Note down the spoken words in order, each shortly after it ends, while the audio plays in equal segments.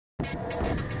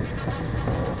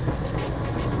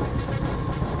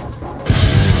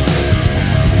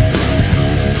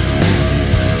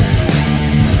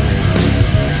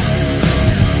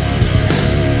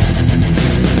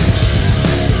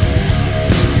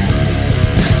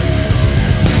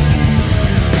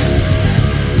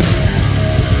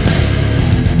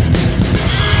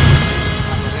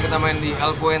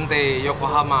El Puente,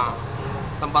 Yokohama,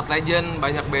 tempat legend,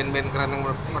 banyak band-band keren yang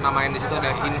pernah main di situ.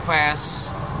 Ada Invest,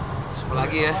 siapa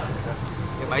lagi ya?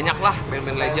 Ya banyak lah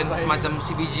band-band legend, semacam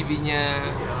CBGB-nya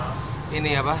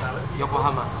ini apa?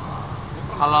 Yokohama.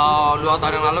 Kalau 2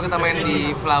 tahun yang lalu kita main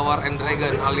di Flower and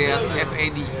Dragon alias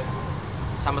FAD,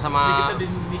 sama-sama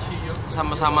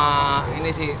ini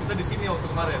sih. Kita di sini waktu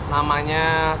kemarin.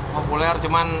 Namanya populer,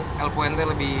 cuman El Puente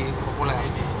lebih populer,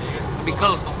 lebih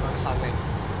cult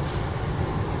kesannya.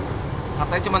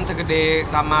 Katanya cuma segede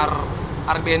kamar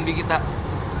Airbnb kita.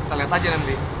 Kita lihat aja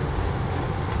nanti.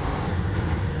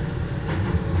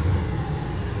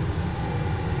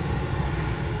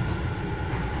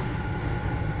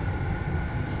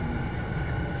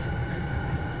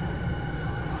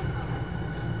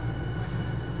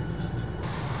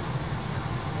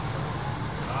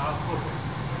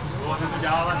 Gua itu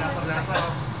jalan dasar-dasar.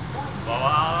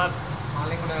 Bawa alat.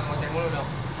 Maling udah ngoceh mulu dong.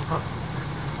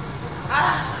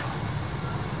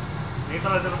 Ini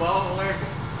terasa bawa pokoknya.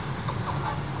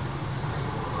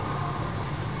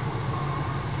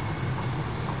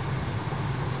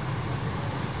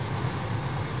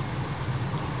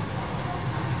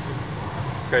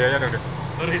 Gayanya dong deh.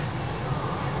 Turis.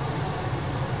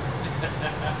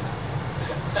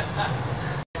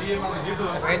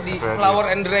 FAD, Flower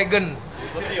and Dragon.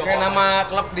 Kayak nama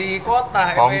klub di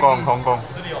kota. Hong Kong.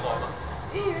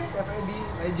 Iya, FAD,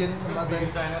 legend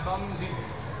tempatnya.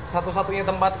 Satu-satunya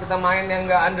tempat kita main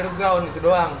yang nggak underground itu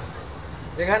doang,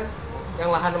 ya kan? Yang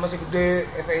lahan masih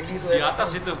gede, FAD itu di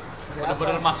atas itu,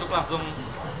 benar-benar masuk langsung.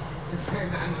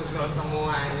 Underground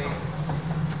semua ini.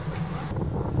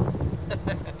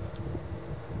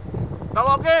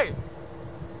 Tomoki.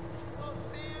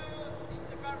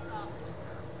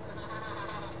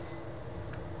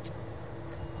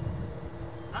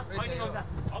 Oh ini nggak usah.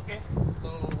 Oke.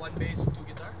 So one bass, 2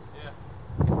 guitar. Yeah.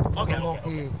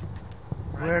 Tomoki.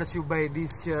 Where's you buy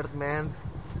this shirt, man?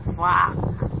 Fuck.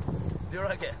 Do you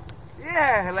like it?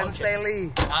 Yeah, Lance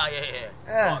Staley. Ah, yeah.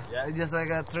 Yeah, Oh, yeah. just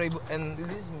like a tribute, and this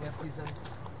is mid season.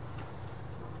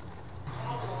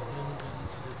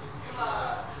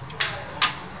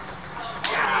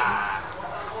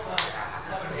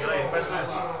 Gila, investment.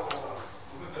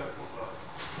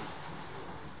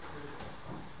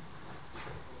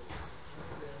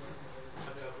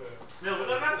 Ya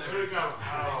benar kan? Welcome.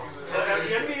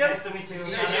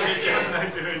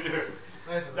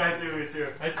 Nice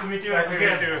to meet you. Welcome.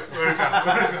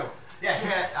 Yeah, he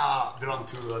belong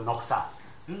to Noxa.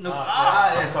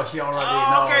 Yeah, so he already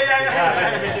know. Okay, yeah.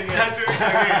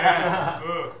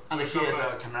 And he is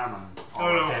a cameraman.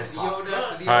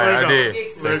 Hai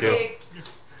Adi, thank you.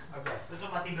 Okay. Terus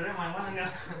tempat tidurnya mana enggak?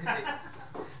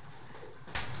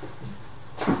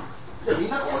 じゃあみん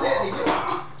なここでできるか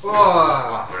な。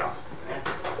 Wah.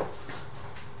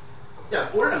 じゃあ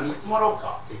俺ら3つもらおう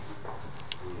か席。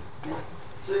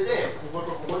それでここ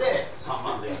とここで3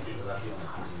番でやっていただくよう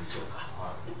な感じにしようか。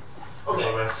OK。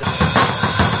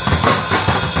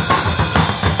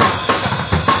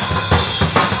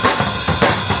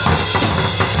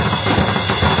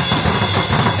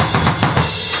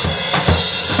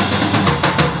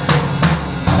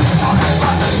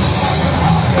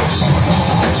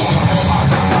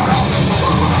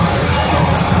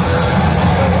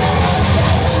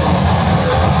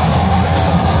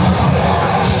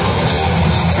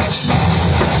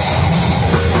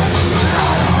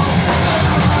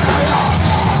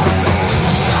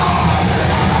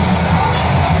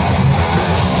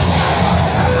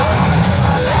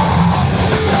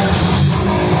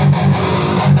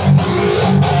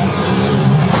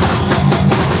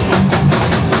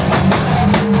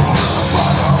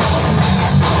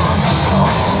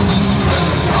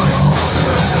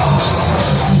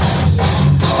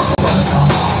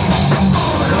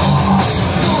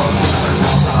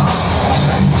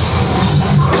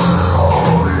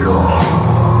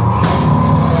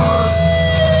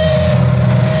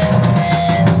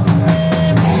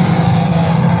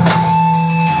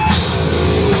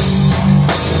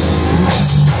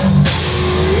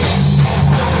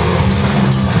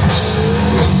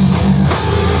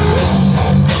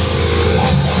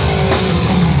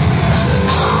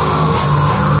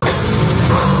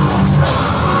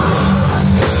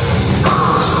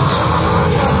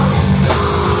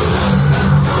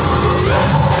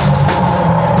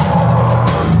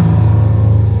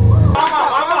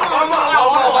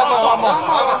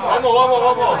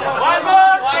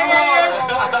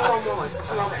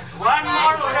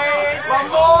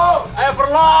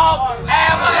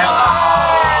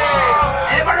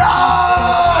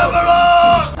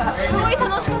すごい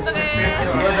楽しかったで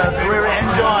す。Really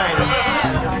enjoyed.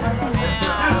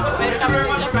 Welcome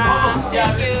to Japan.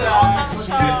 Thank you. Awesome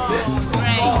show.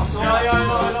 Great.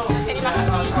 テリバカシ。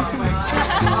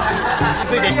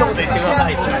ついて一言言ってくださ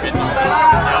い。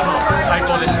最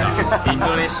高でした。イン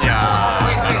ドネシア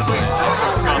からの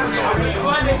スカートとめ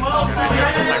ちゃ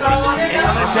めちゃ最高でし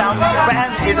た。Indonesian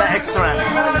band is excellent.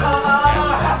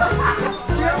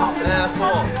 そう。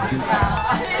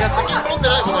じゃあ先に飲んで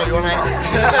ないことは言わない。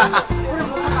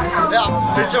いや、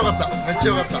めっちゃ良かった。めっち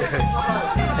ゃ良かった。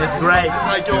It's great.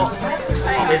 最強。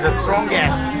It's the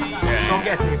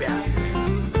strongest event.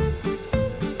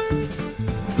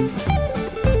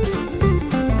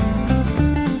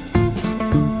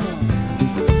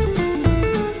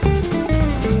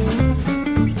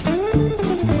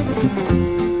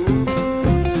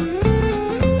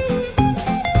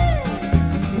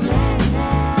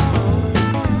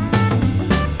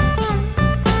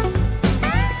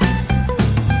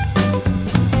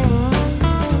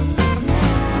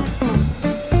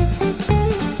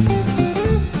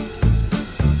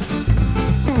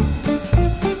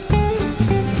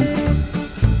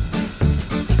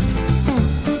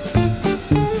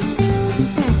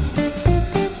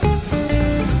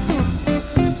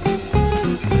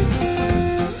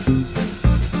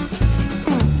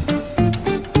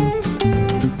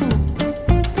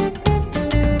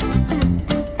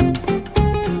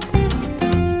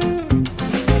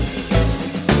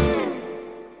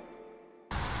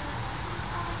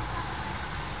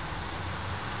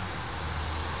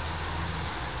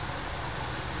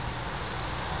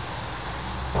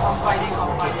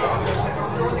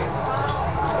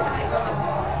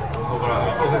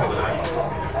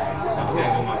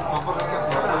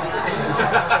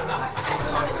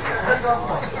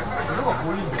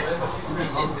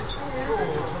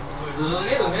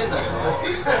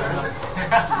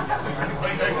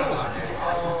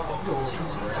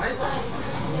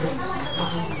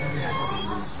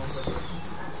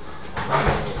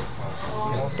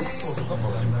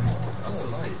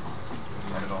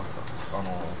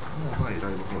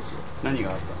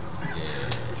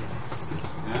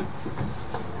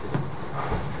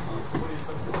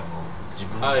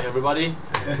 Hi everybody,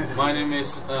 my name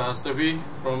is Stevi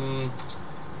from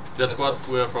Deadsquad.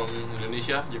 We're from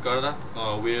Indonesia, Jakarta.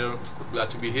 We're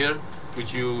glad to be here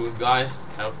with you guys,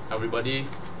 everybody.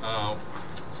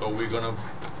 So we're gonna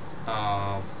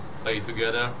play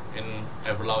together in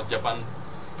Everloud Japan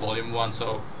Volume 1.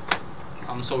 So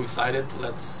I'm so excited.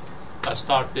 Let's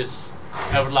start this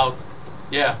Everloud.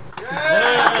 Yeah.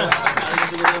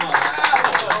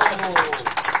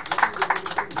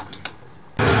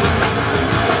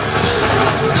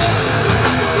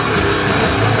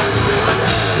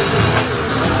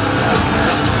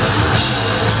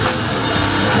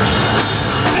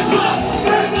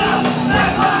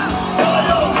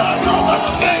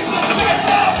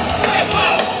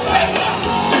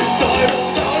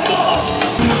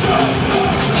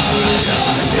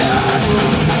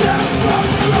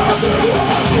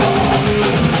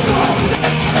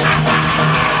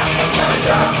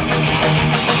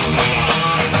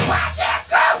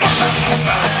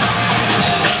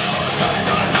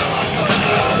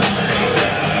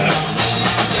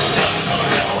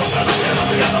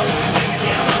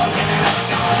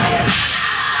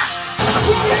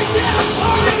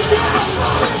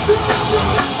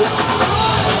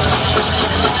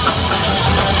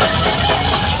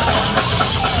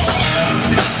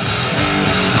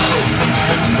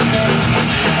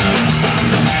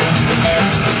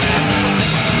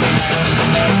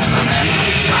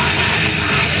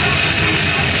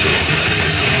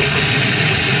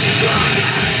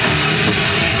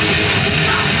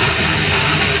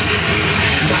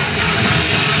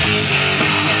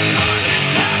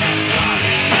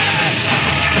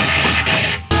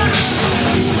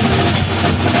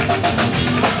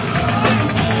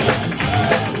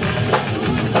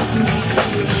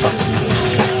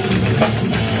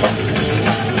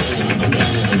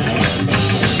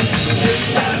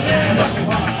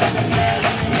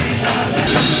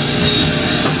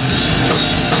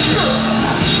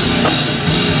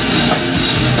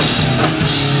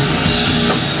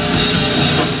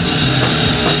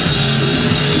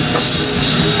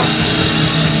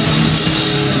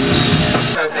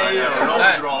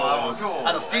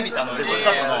 Stevi ちゃんのデッドスカ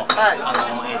ットの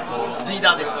リー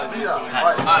ダーです。は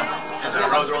い。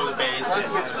ロードロードベース。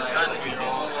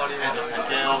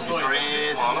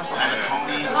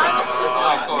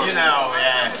You know,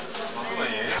 yeah.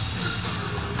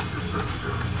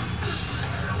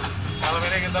 Malam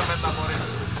ini kita main tamborin.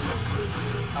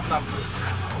 Tap.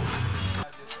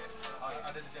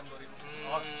 Ada di jam 2000.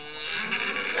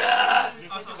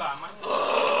 Yesus juga aman.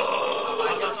 Apa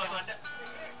aja sos ada.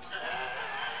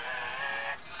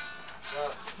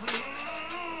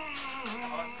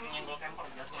 Harus nyenggol camper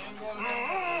jatuh.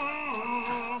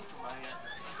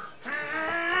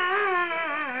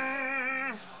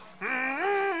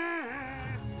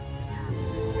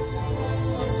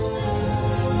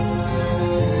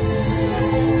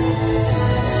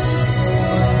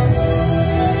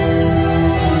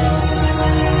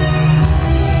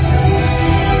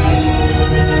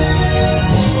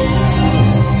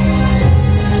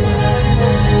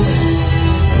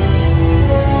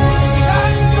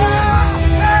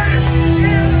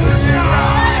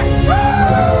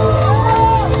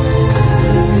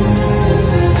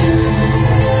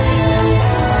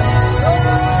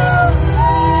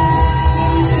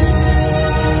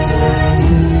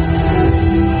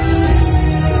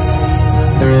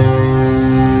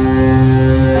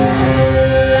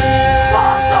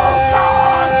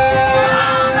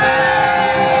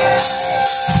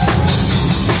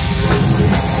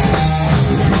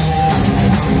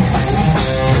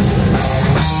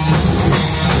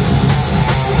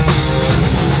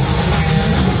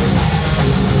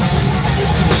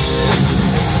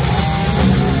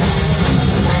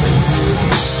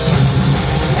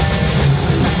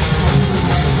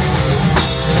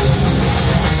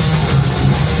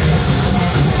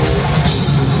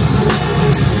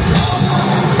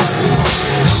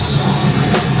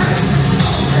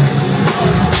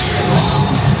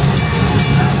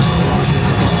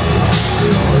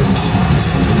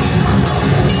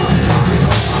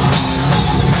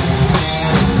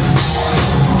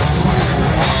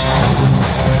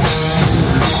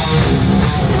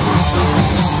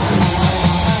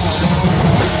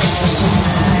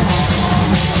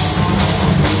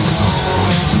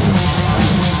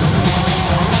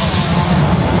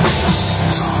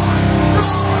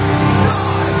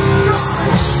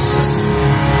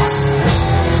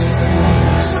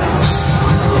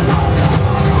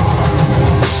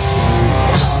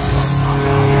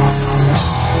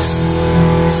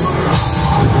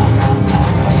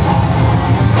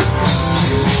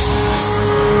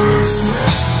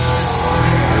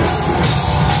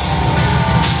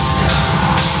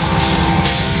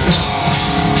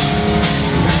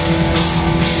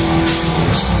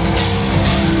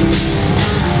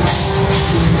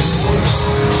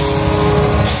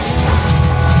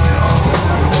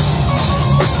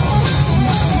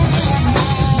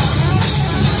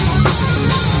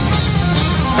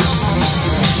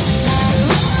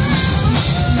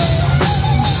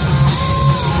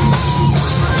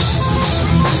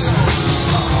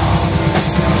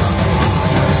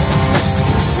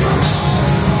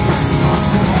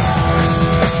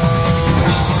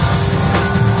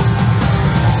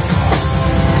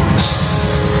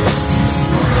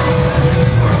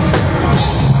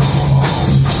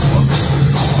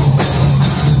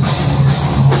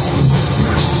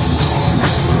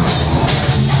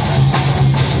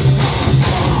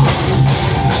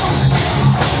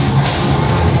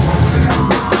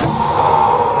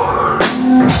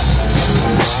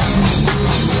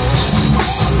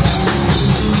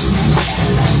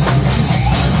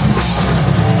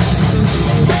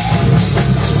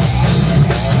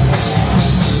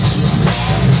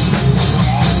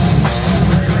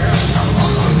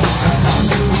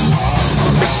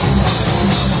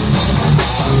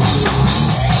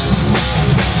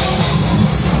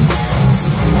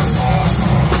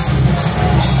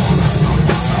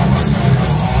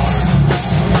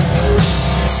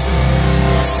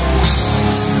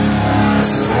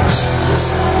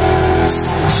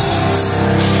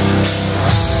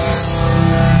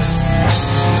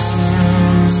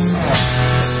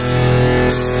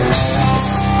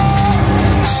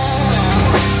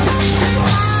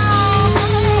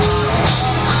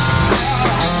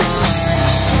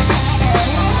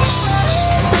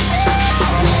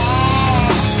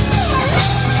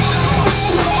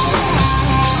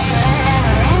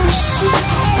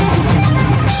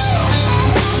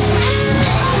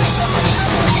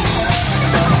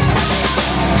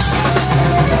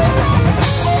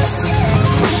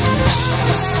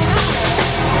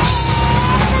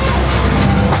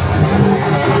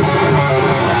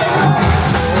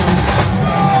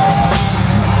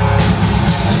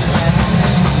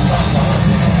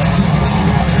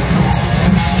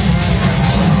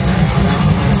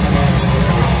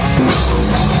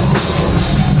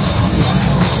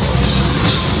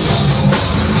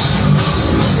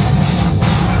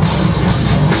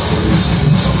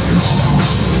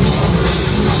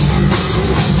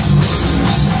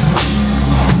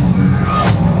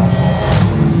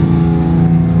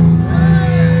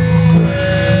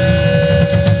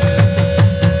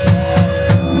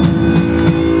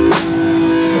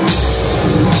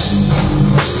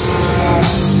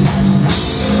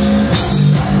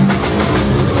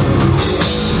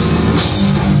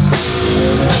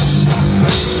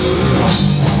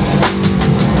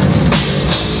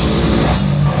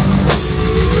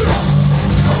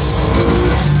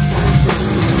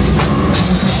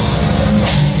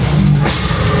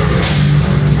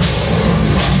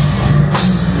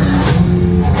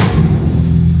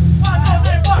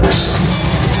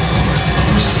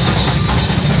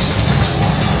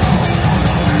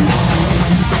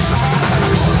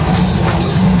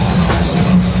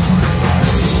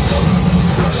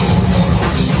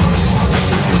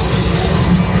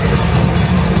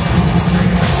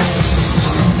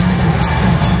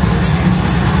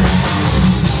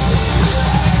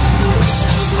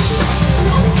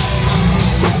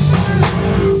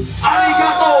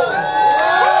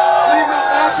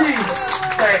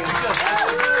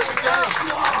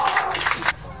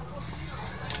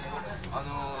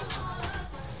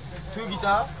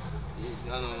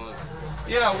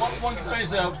 one guy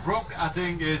is broke. I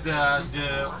think it's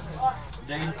the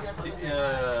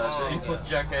input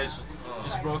jack is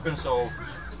broken, so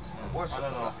I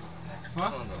don't know.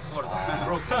 Huh?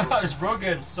 It's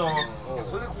broken, so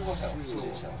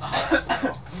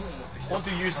want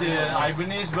to use the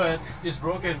Ibanez, but it's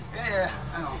broken. Yeah,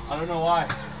 I know. I don't know why.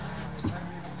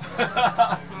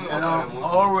 You know,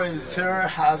 always tour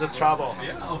has a trouble.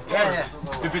 Yeah, of course.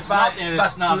 Yeah. If it's not,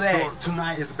 it's not today, for.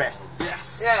 tonight is best.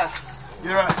 Yes. Yes.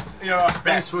 You're Thanks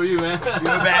best. for you, man.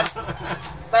 You're the best.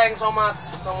 Thanks so much,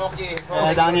 Tomoki.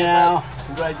 Yeah, Daniel.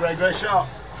 Great shot.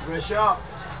 Great shot.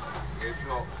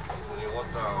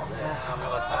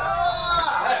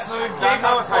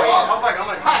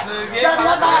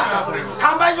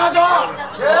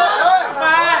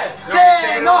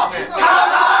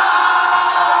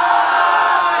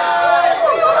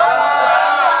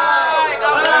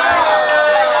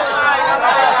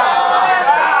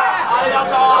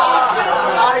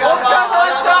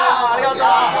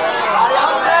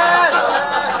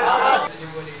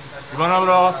 Gimana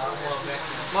bro?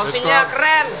 Motionnya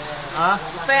keren. Hah?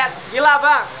 Buset, gila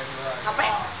bang. Capek.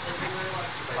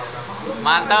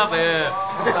 Mantap ya.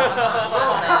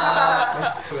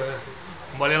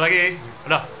 Kembali lagi,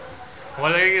 udah.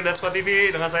 Kembali lagi ke Deadsquad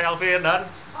TV dengan saya Alvin dan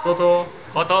Toto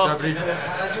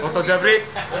Jabrik.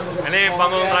 Ini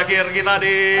panggung terakhir kita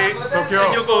di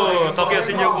Tokyo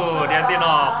Shinjuku di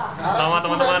Antino sama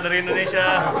teman-teman dari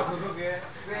Indonesia.